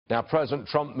Now, President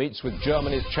Trump meets with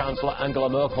Germany's Chancellor Angela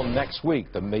Merkel next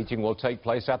week. The meeting will take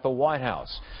place at the White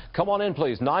House. Come on in,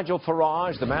 please. Nigel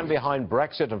Farage, the man behind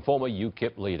Brexit and former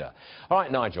UKIP leader. All right,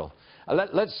 Nigel,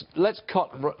 let's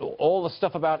cut all the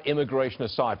stuff about immigration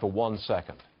aside for 1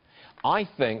 second. I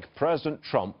think President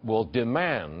Trump will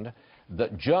demand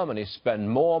that Germany spend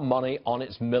more money on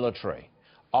its military.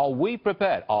 Are we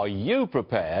prepared? Are you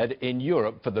prepared in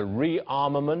Europe for the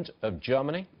rearmament of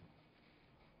Germany?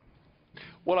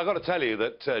 Well, I've got to tell you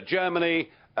that Germany,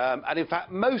 and in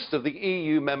fact most of the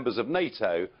EU members of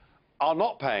NATO, are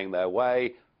not paying their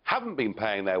way, haven't been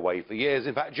paying their way for years.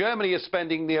 In fact, Germany is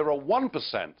spending nearer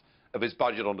 1% of its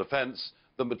budget on defence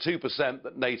than the 2%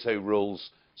 that NATO rules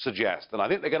suggest. And I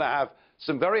think they're going to have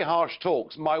some very harsh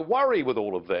talks. My worry with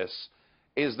all of this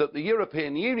is that the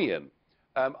European Union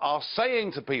are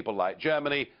saying to people like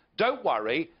Germany, don't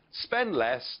worry, spend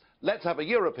less, let's have a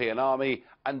European army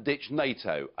and ditch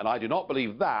NATO. And I do not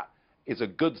believe that is a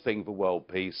good thing for world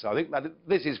peace. I think that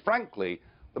this is, frankly,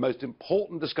 the most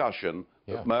important discussion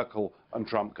that Merkel and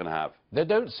Trump can have. They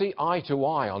don't see eye to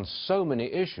eye on so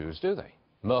many issues, do they?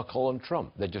 Merkel and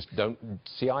Trump, they just don't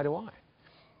see eye to eye.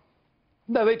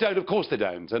 No, they don't. Of course they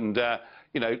don't. And,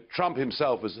 you know, Trump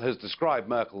himself has described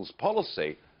Merkel's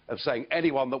policy of saying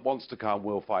anyone that wants to come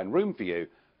will find room for you.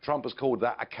 Trump has called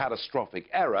that a catastrophic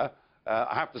error.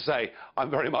 I have to say, I'm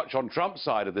very much on Trump's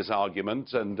side of this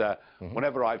argument, and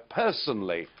whenever I've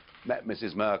personally met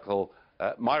Mrs. Merkel,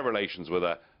 my relations with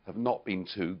her have not been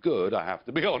too good, I have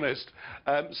to be honest.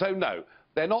 So no,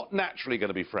 they're not naturally going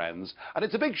to be friends, and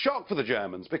it's a big shock for the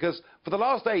Germans, because for the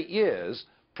last 8 years,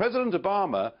 President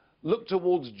Obama looked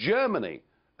towards Germany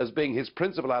as being his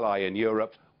principal ally in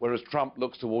Europe, whereas Trump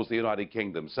looks towards the United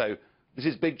Kingdom. So this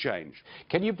is big change.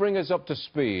 Can you bring us up to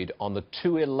speed on the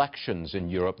 2 elections in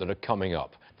Europe that are coming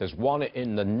up? There's one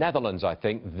in the Netherlands, I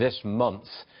think, this month,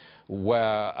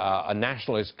 where a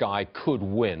nationalist guy could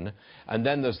win. And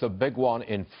then there's the big one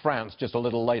in France just a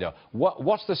little later.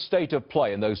 What's the state of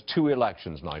play in those 2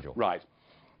 elections, Nigel? Right.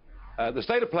 The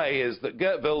state of play is that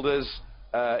Geert Wilders,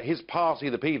 his party,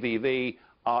 the PVV,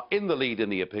 are in the lead in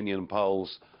the opinion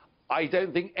polls. I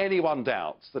don't think anyone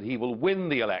doubts that he will win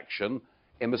the election,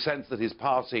 in the sense that his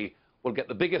party will get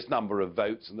the biggest number of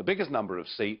votes and the biggest number of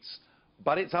seats,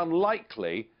 but it's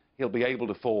unlikely he'll be able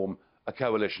to form a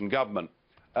coalition government.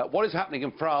 What is happening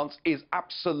in France is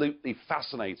absolutely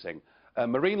fascinating.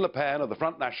 Marine Le Pen of the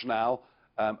Front National,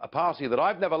 a party that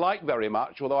I've never liked very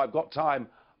much, although I've got time,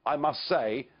 I must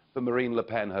say, for Marine Le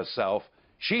Pen herself.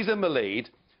 She's in the lead.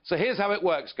 So here's how it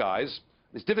works, guys.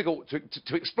 It's difficult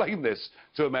to explain this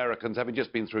to Americans, having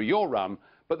just been through your run,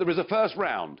 but there is a first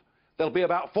round. There'll be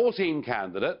about 14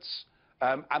 candidates,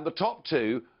 and the top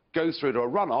 2 go through to a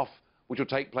runoff, which will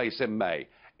take place in May.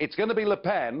 It's going to be Le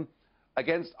Pen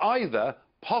against either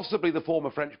possibly the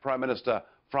former French Prime Minister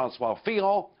François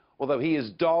Fillon, although he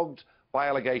is dogged by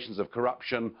allegations of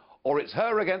corruption, or it's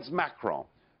her against Macron,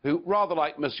 who, rather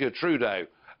like Monsieur Trudeau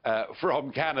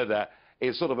from Canada,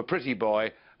 is sort of a pretty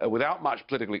boy without much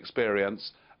political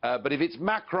experience. But if it's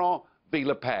Macron v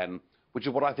Le Pen, which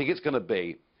is what I think it's going to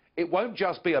be, it won't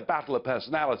just be a battle of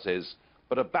personalities,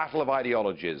 but a battle of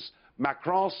ideologies.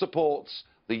 Macron supports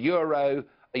the euro,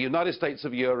 a United States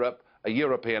of Europe, a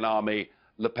European army.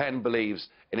 Le Pen believes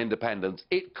in independence.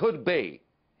 It could be,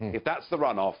 if that's the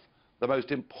runoff, the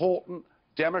most important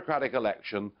democratic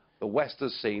election the West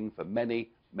has seen for many,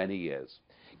 many years.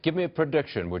 Give me a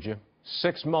prediction, would you?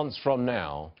 6 months from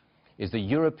now, is the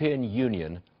European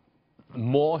Union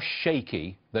more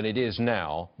shaky than it is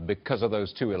now because of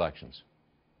those 2 elections?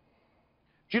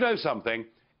 Do you know something?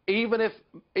 Even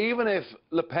if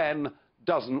Le Pen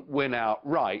doesn't win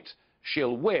outright,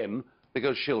 she'll win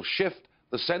because she'll shift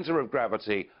the centre of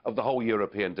gravity of the whole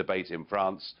European debate in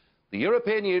France. The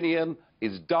European Union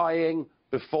is dying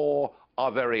before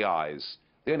our very eyes.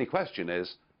 The only question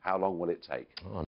is, how long will it take?